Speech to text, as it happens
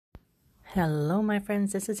Hello, my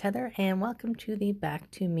friends. This is Heather, and welcome to the Back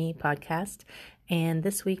to Me podcast. And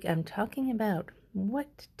this week I'm talking about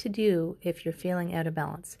what to do if you're feeling out of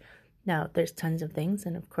balance. Now, there's tons of things,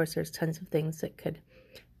 and of course, there's tons of things that could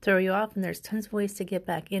throw you off, and there's tons of ways to get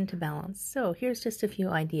back into balance. So, here's just a few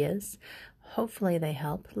ideas. Hopefully, they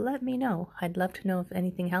help. Let me know. I'd love to know if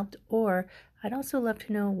anything helped, or I'd also love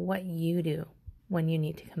to know what you do when you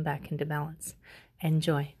need to come back into balance.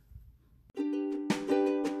 Enjoy.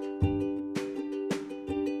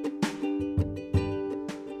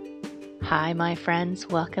 Hi, my friends.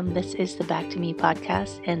 Welcome. This is the Back to Me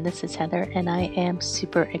podcast, and this is Heather, and I am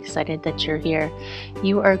super excited that you're here.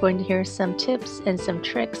 You are going to hear some tips and some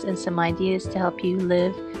tricks and some ideas to help you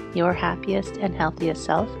live your happiest and healthiest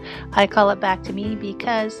self. I call it Back to Me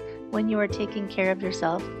because when you are taking care of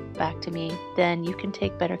yourself, back to me, then you can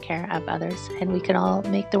take better care of others, and we can all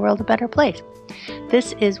make the world a better place.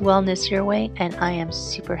 This is Wellness Your Way, and I am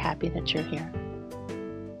super happy that you're here.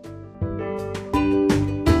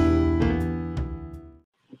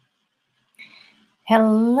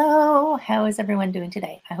 Hello, how is everyone doing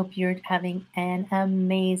today? I hope you're having an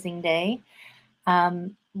amazing day.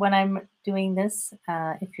 When I'm doing this,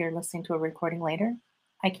 if you're listening to a recording later,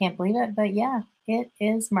 I can't believe it, but yeah, it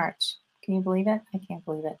is March. Can you believe it? I can't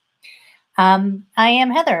believe it. I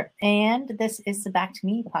am Heather, and this is the Back to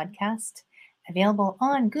Me podcast, available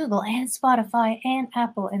on Google and Spotify and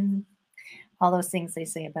Apple and all those things they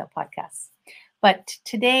say about podcasts. But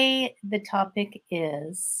today, the topic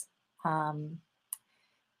is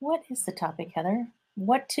what is the topic, Heather?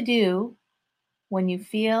 What to do when you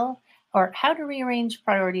feel, or how to rearrange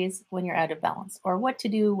priorities when you're out of balance, or what to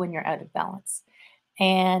do when you're out of balance.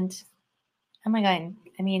 And oh my God,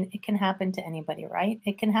 I mean, it can happen to anybody, right?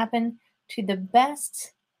 It can happen to the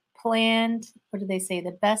best planned, what do they say, the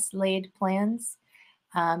best laid plans.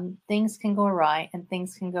 Things can go awry and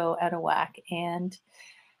things can go out of whack. And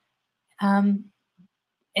um,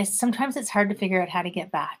 sometimes it's hard to figure out how to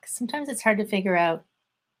get back. Sometimes it's hard to figure out,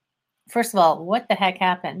 first of all, what the heck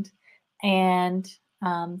happened, and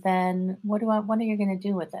then what are you going to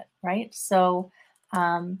do with it, right? So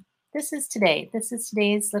this is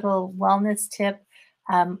today's little wellness tip,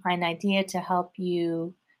 an idea to help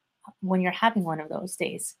you when you're having one of those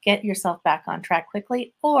days, get yourself back on track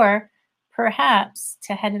quickly, or perhaps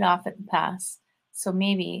to head it off at the pass, so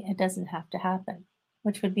maybe it doesn't have to happen,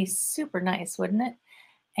 which would be super nice, wouldn't it?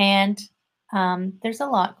 And there's a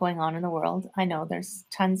lot going on in the world. I know there's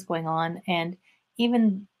tons going on, and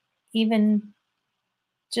even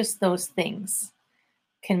just those things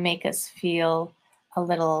can make us feel a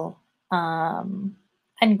little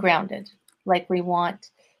ungrounded, like we want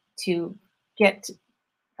to get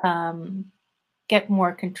get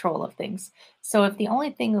more control of things. So if the only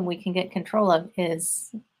thing that we can get control of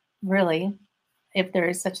is really, if there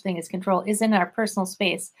is such thing as control, is in our personal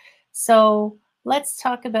space. So let's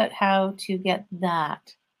talk about how to get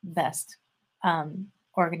that best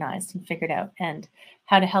organized and figured out, and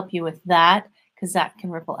how to help you with that, because that can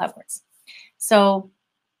ripple outwards. So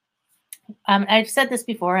I've said this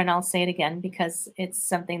before, and I'll say it again because it's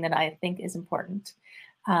something that I think is important.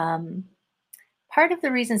 Part of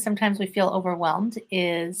the reason sometimes we feel overwhelmed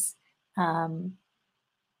is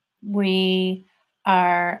we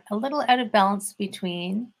are a little out of balance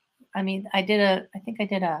between, I mean, I did a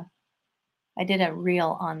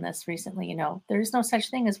reel on this recently. You know, there's no such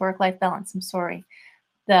thing as work-life balance. I'm sorry.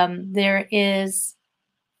 There is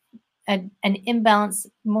an imbalance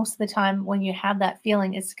most of the time. When you have that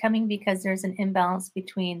feeling, it's coming because there's an imbalance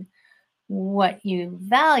between what you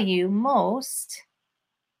value most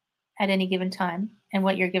at any given time and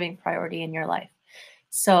what you're giving priority in your life.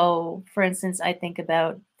 So, for instance, I think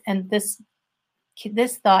about, and this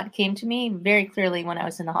thought came to me very clearly when I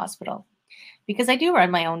was in the hospital, because I do run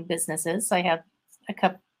my own businesses. I have a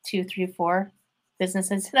couple, 2, 3, 4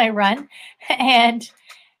 businesses that I run, and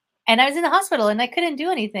I was in the hospital and I couldn't do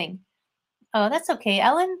anything. Oh, that's okay,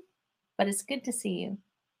 Ellen, but it's good to see you.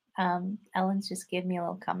 Ellen's just gave me a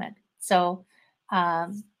little comment. So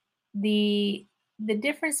the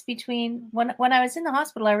difference between when I was in the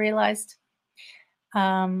hospital, I realized,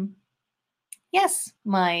 yes,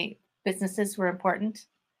 my businesses were important,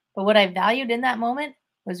 but what I valued in that moment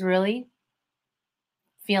was really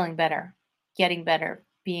feeling better, getting better,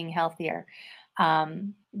 being healthier,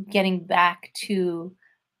 getting back to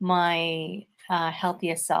my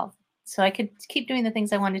healthiest self, so I could keep doing the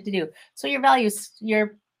things I wanted to do. So your values,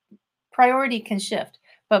 your priority can shift,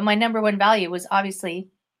 but my number one value was obviously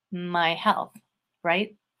my health,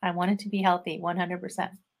 right? I wanted to be healthy 100%.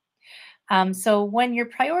 So when you're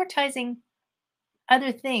prioritizing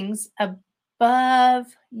other things above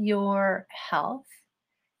your health,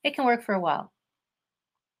 It can work for a while.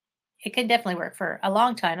 It can definitely work for a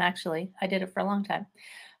long time, actually. I did it for a long time.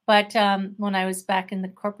 But when I was back in the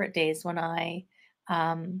corporate days, when I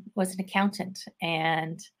was an accountant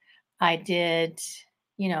and I did,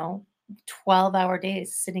 you know, 12-hour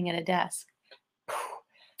days sitting at a desk.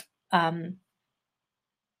 Um,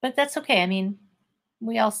 but that's okay. I mean,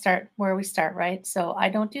 we all start where we start, right? So I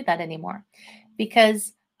don't do that anymore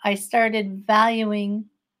because I started valuing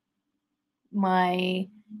my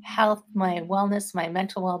health, my wellness, my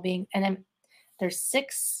mental well-being, and there's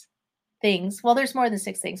 6 things. Well, there's more than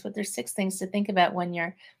 6 things, but there's 6 things to think about when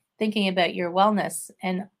you're thinking about your wellness.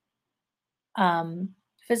 And um,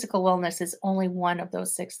 physical wellness is only one of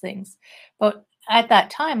those 6 things. But at that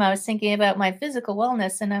time, I was thinking about my physical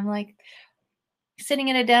wellness, and I'm like, sitting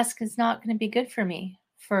at a desk is not going to be good for me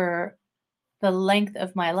for the length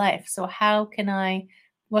of my life. So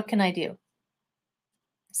what can I do?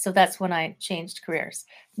 So that's when I changed careers.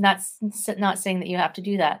 Not saying that you have to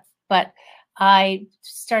do that, but I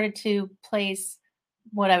started to place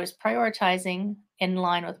what I was prioritizing in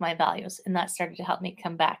line with my values, and that started to help me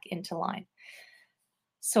come back into line.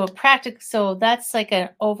 So that's like an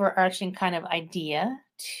overarching kind of idea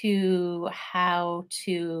to how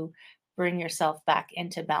to bring yourself back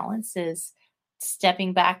into balance is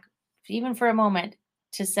stepping back even for a moment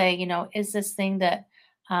to say, is this thing that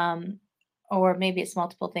um or maybe it's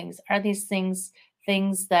multiple things. Are these things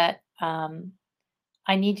that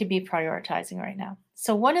I need to be prioritizing right now?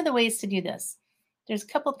 So one of the ways to do this, there's a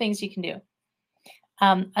couple things you can do.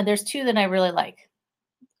 There's two that I really like.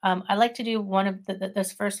 I like to do one of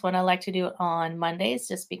this first one. I like to do it on Mondays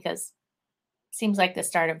just because it seems like the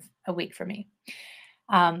start of a week for me.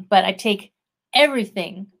 But I take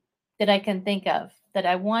everything that I can think of that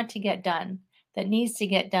I want to get done, that needs to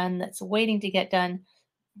get done, that's waiting to get done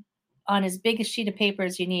on as big a sheet of paper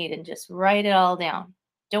as you need and just write it all down.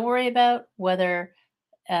 Don't worry about whether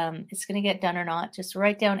it's going to get done or not. Just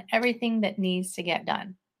write down everything that needs to get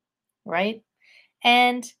done. Right.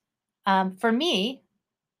 And for me,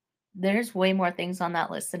 there's way more things on that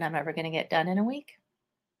list than I'm ever going to get done in a week.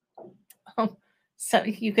 So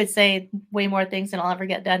you could say way more things than I'll ever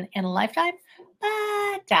get done in a lifetime,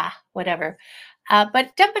 but whatever.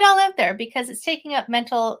 But dump it all out there because it's taking up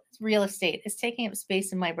mental real estate. It's taking up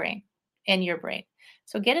space in my brain and your brain.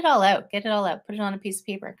 So get it all out. Get it all out. Put it on a piece of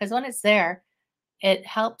paper because when it's there, it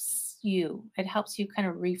helps you. It helps you kind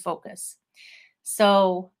of refocus.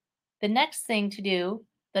 So the next thing to do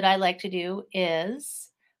that I like to do is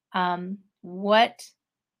what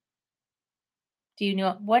do you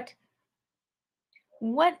know?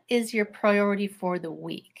 What is your priority for the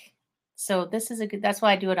week? So this is a good, that's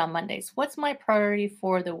why I do it on Mondays. What's my priority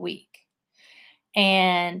for the week?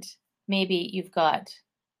 And maybe you've got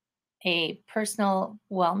a personal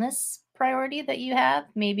wellness priority that you have.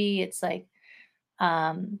 Maybe it's like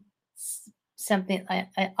something,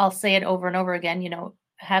 I'll say it over and over again,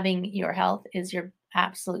 having your health is your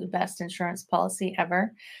absolute best insurance policy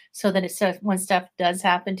ever. So that it's so when stuff does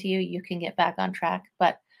happen to you, you can get back on track.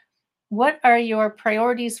 But what are your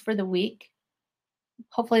priorities for the week?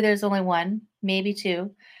 Hopefully, there's only one, maybe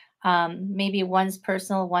two. Maybe one's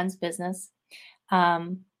personal, one's business.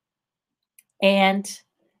 Um, and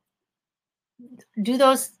do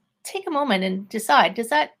those, take a moment and decide,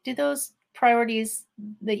 do those priorities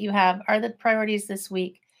that you have, are the priorities this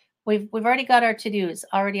week? We've already got our to-dos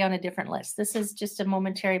already on a different list. This is just a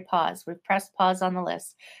momentary pause. We've pressed pause on the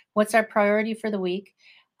list. What's our priority for the week?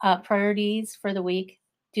 Priorities for the week.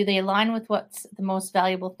 Do they align with what's the most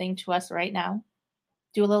valuable thing to us right now?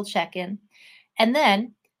 Do a little check-in. And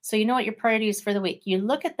then, so you know what your priorities for the week. You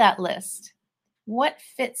look at that list. What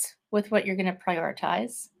fits with what you're going to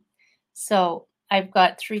prioritize? So I've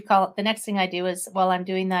got 3 columns. The next thing I do is while I'm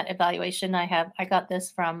doing that evaluation, I got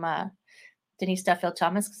this from Denise Duffield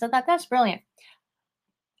Thomas because I thought that's brilliant.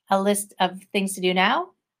 A list of things to do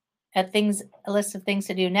now, a list of things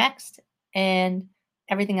to do next, and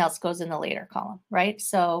everything else goes in the later column, right?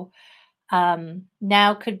 So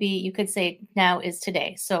now could be, you could say now is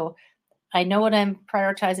today. So I know what I'm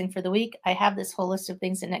prioritizing for the week. I have this whole list of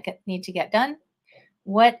things that need to get done.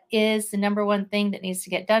 What is the number one thing that needs to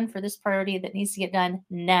get done for this priority that needs to get done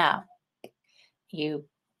now? You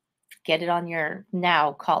get it on your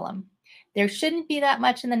now column. There shouldn't be that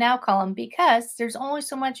much in the now column because there's only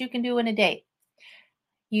so much you can do in a day.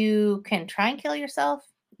 You can try and kill yourself.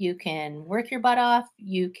 You can work your butt off.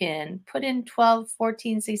 You can put in 12,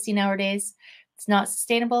 14, 16-hour days. It's not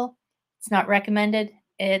sustainable. It's not recommended.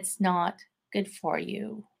 It's not good for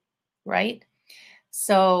you, right?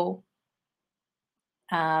 So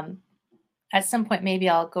at some point, maybe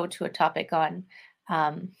I'll go to a topic on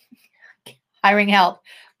hiring help,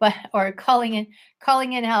 or calling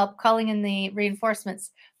in help, calling in the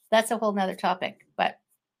reinforcements. That's a whole nother topic. But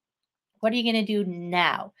what are you going to do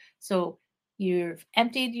now? So you've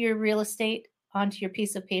emptied your real estate onto your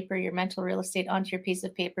piece of paper, your mental real estate onto your piece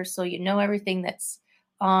of paper, so you know everything that's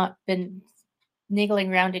been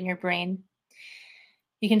niggling around in your brain.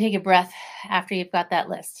 You can take a breath after you've got that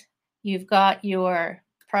list. You've got your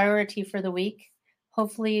priority for the week.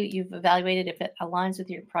 Hopefully you've evaluated if it aligns with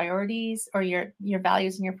your priorities, or your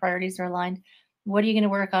values and your priorities are aligned. What are you going to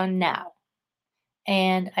work on now?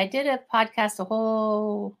 And I did a podcast,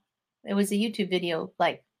 it was a YouTube video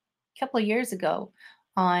like a couple of years ago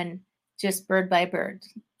on just bird by bird.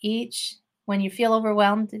 When you feel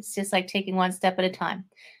overwhelmed, it's just like taking one step at a time.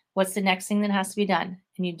 What's the next thing that has to be done?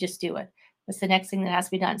 And you just do it. What's the next thing that has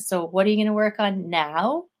to be done? So what are you going to work on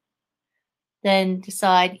now? Then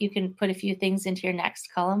decide. You can put a few things into your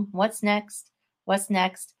next column. What's next? What's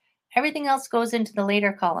next? Everything else goes into the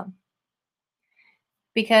later column,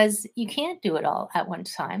 because you can't do it all at one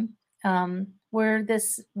time. We're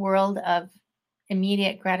this world of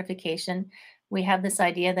immediate gratification. We have this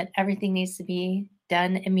idea that everything needs to be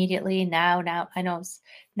done immediately, now. I know,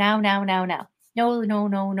 now. No,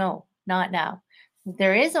 not now.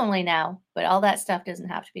 There is only now, but all that stuff doesn't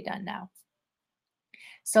have to be done now.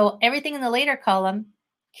 So everything in the later column,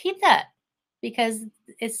 keep that, because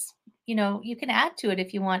it's, you can add to it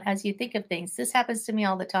if you want as you think of things. This happens to me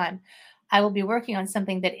all the time. I will be working on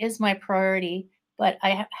something that is my priority, but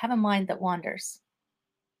I have a mind that wanders.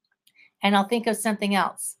 And I'll think of something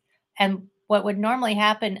else. And what would normally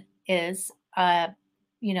happen is,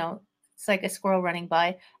 it's like a squirrel running by.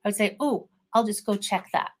 I would say, oh, I'll just go check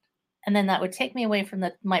that. And then that would take me away from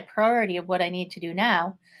my priority of what I need to do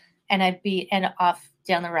now. And I'd be off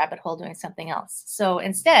down the rabbit hole doing something else. So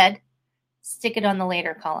instead, stick it on the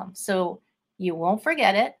later column. So you won't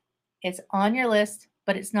forget it. It's on your list,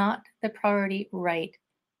 but it's not the priority right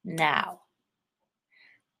now.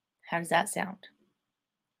 How does that sound?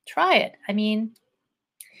 Try it. I mean,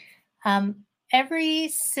 every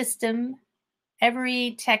system,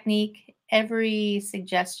 every technique, every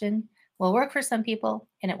suggestion will work for some people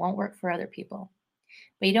and it won't work for other people.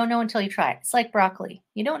 But you don't know until you try it. It's like broccoli.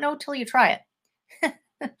 You don't know until you try it.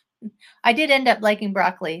 I did end up liking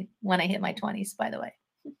broccoli when I hit my 20s, by the way.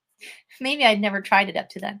 Maybe I'd never tried it up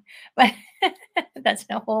to then, but that's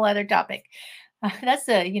a whole other topic. That's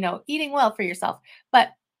eating well for yourself. But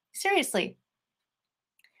seriously,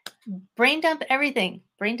 brain dump everything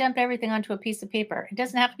onto a piece of paper. It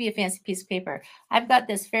doesn't have to be a fancy piece of paper. I've got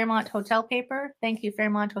this Fairmont Hotel paper. Thank you,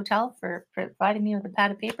 Fairmont Hotel, for providing me with a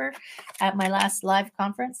pad of paper at my last live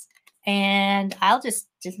conference. And I'll just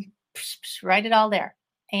write it all there.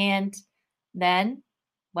 And then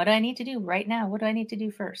what do I need to do right now? What do I need to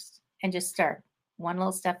do first? And just start one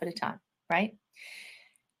little step at a time, right?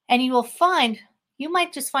 And you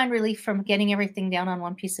might just find relief from getting everything down on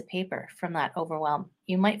one piece of paper from that overwhelm.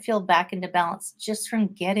 You might feel back into balance just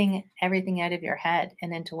from getting everything out of your head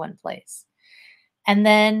and into one place. And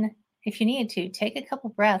then if you need to, take a couple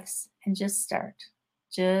breaths and just start.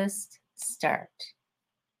 Just start.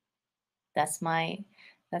 That's my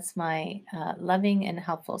loving and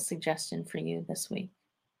helpful suggestion for you this week.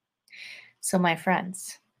 So my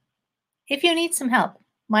friends, if you need some help,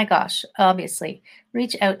 my gosh, obviously,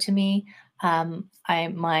 reach out to me.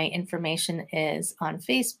 My information is on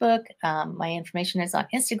Facebook. My information is on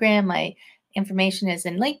Instagram. My information is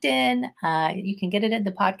in LinkedIn. You can get it at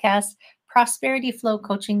the podcast.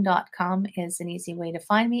 ProsperityFlowCoaching.com is an easy way to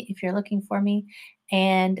find me if you're looking for me.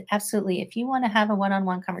 And absolutely, if you want to have a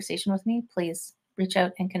one-on-one conversation with me, please reach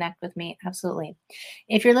out and connect with me. Absolutely.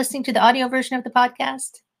 If you're listening to the audio version of the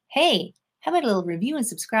podcast, hey, how about a little review and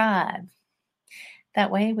subscribe?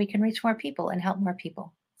 That way we can reach more people and help more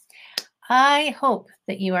people. I hope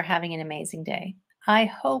that you are having an amazing day. I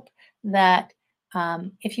hope that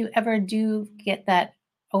if you ever do get that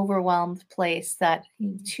overwhelmed place, that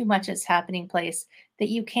too much is happening place, that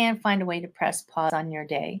you can find a way to press pause on your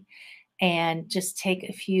day and just take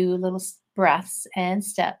a few little breaths and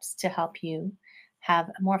steps to help you have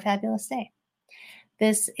a more fabulous day.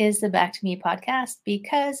 This is the Back to Me podcast,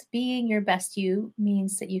 because being your best you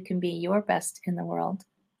means that you can be your best in the world.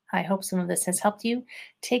 I hope some of this has helped you.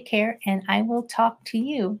 Take care, and I will talk to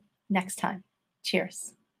you next time.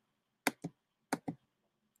 Cheers.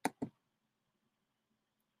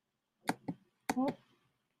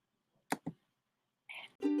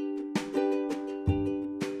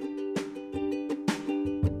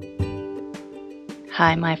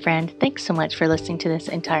 Hi, my friend. Thanks so much for listening to this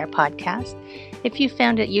entire podcast. If you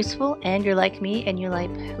found it useful and you're like me and you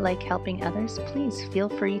like helping others, please feel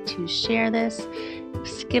free to share this.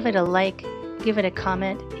 Give it a like, give it a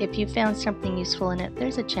comment. If you found something useful in it,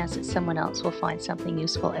 there's a chance that someone else will find something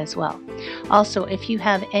useful as well. Also, if you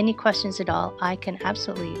have any questions at all, I can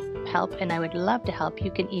absolutely help, and I would love to help.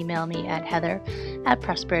 You can email me at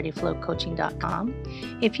heather@prosperityflowcoaching.com.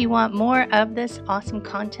 If you want more of this awesome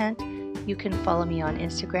content, you can follow me on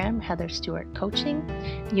Instagram, Heather Stewart Coaching.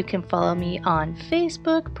 You can follow me on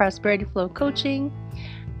Facebook, Prosperity Flow Coaching.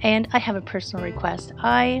 And I have a personal request.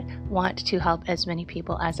 I want to help as many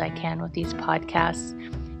people as I can with these podcasts.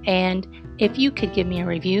 And if you could give me a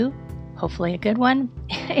review, hopefully a good one,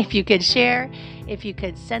 if you could share, if you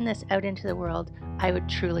could send this out into the world, I would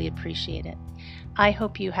truly appreciate it. I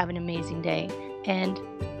hope you have an amazing day, and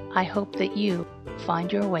I hope that you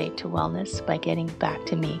find your way to wellness by getting back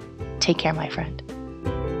to me. Take care, my friend.